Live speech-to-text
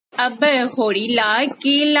अब होड़िला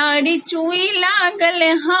की लाड़ी चुई लागल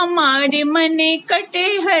हमारे मने कटे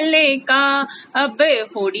हले का। अब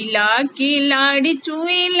होड़िला की लाड़ी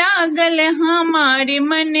चुई लागल हमारे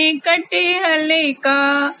मने कटे हले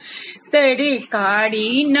का।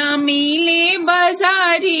 तरकारी न मिले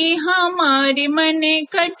बाजारी हमारे मने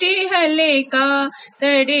कटे हले का।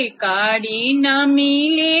 तरकारी न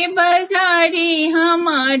मिले बाजारी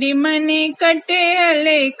हमारे मने कटे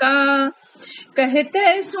हले का।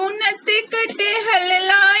 कहते सुनत कटे हल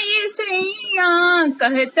लाए सैया,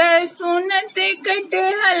 कहते सुनत कटे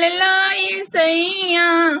हल लाए सैया।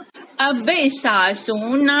 अब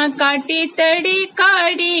सासू ना काटे तड़ी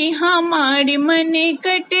काड़ी हमारे मने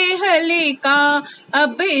कटे हले का।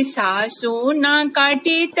 अब सासू ना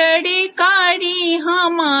काटे तड़ी काड़ी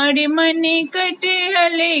हमारे मने कटे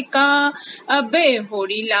हले का। अब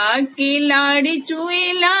होड़िला के लाड़ी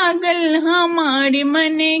चुए लागल हमारे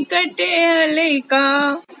मने कटे हले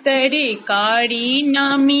का। तरकारी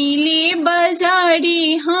ना मिले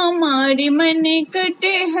बाजारी हमारे मने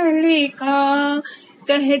कटे हले का।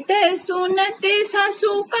 कहते सुनते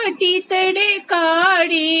सासू काटी तड़े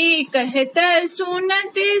काड़ी, कहते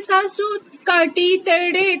सुनते सासू काटी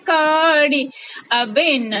तड़े काड़ी। अब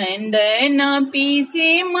नंद न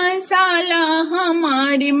पीसे मसाला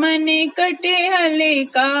हमारे मने कटे हले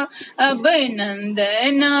का। अब नंद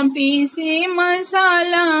न पीसे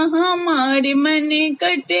मसाला हमारे मने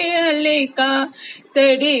कटे हले का।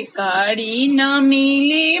 तरकारी न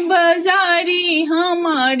मिले बाजारी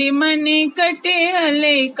हमारे मने कटे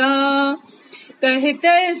हले का।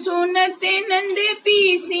 कहते सुनते नंदे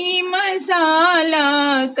पीसी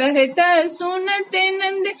मसाला, कहते सुनते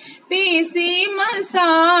नंदे पीसी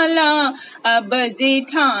मसाला। अब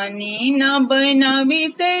जेठानी न बनावे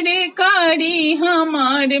तरकारी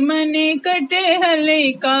हमारे मने कटे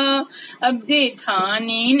हले का। अब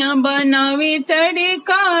जेठानी न बनावे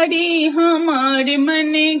तरकारी हमारे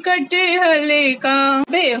मने कटे हले का।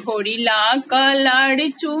 होड़िला का लाड़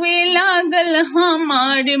चुए लागल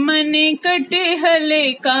हमारे मने कटे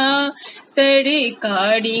हले का।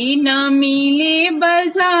 तरकारी न मिले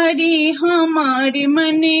बाजारी हमारे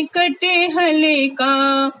मने कटे हले का।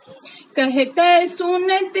 कहते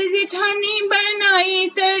सुनत जेठानी बनाई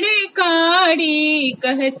तरकारी,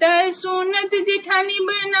 कहते सुनत जेठानी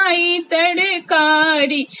बनाई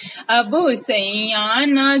तरकारी। अब सैया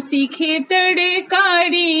ना सीखे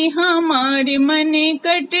तरकारी हमारे मने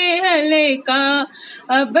कटे हले का।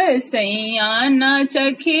 अब सैया ना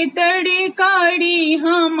चखे तरकारी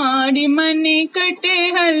हमारे मने कटे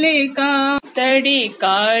हले का।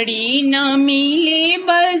 तरकारी न मिले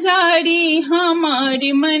बाजारी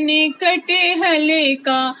हमारे मने कटे हले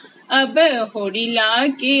का। अब होड़िला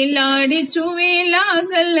के लाड़ चुए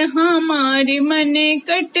लागल हमारे मने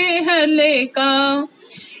कटे हले का।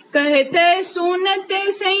 कहते सुनत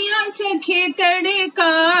सैया चखे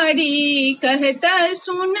तरकारी, कहते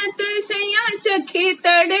सुनत सैया चखे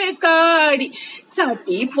तरकारी।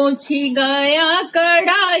 चाटी पोछी गया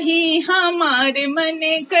कड़ाही हमारे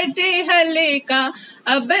मने कटे हले का।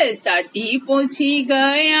 अब चाटी पोछी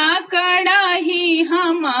गया कड़ाही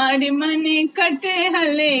हमारे मने कटे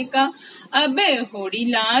हले का। अब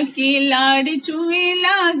होड़िला के लाड़ चुए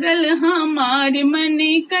लागल हमारे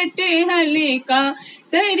मने कटे हले का।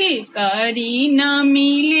 तरकारी न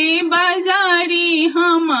मिले बाजारी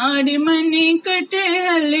हमारे मने कटे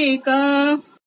हले का।